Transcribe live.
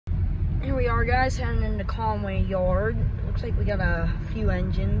are, guys, heading into Conway yard. Looks like we got a few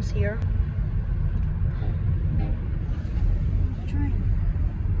engines here.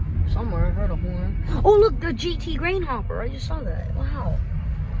 Somewhere I heard a horn. Oh, look, the GT grain hopper. I just saw that. Wow.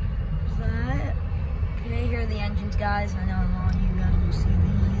 Is that? Okay, here are the engines, guys. I know a lot of you guys will see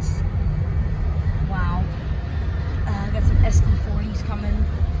these. Wow. Got some SD40s coming,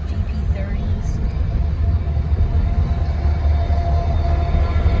 GP30s.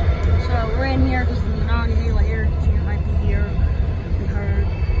 So we're in here because the non-Halo air unit might be here. We heard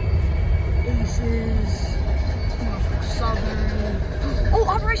Aces, Norfolk Southern. Oh,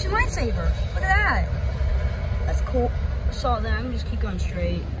 Operation Lightsaber! Look at that! That's cool. Saw them. Just keep going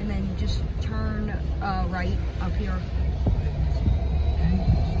straight, and then just turn right up here.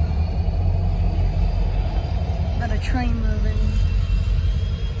 Got a train moving.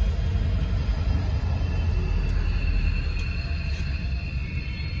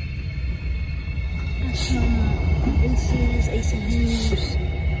 Got some Aces, ACUs.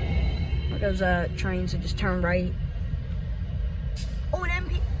 Look at those trains that just turn right. Oh, an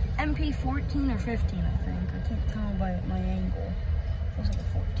MP 14 or 15, I think. I can't tell by my angle. It was like a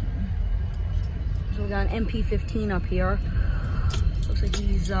 14. So we got an MP 15 up here. Looks like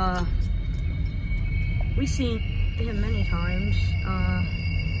he's, we've seen him many times.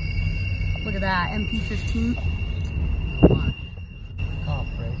 Look at that, MP 15. Cop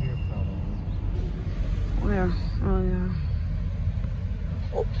right here, probably. Where? Oh, yeah.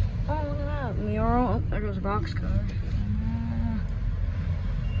 Oh, look at that. Mural. Oh, there goes a boxcar.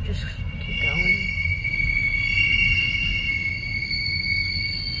 Just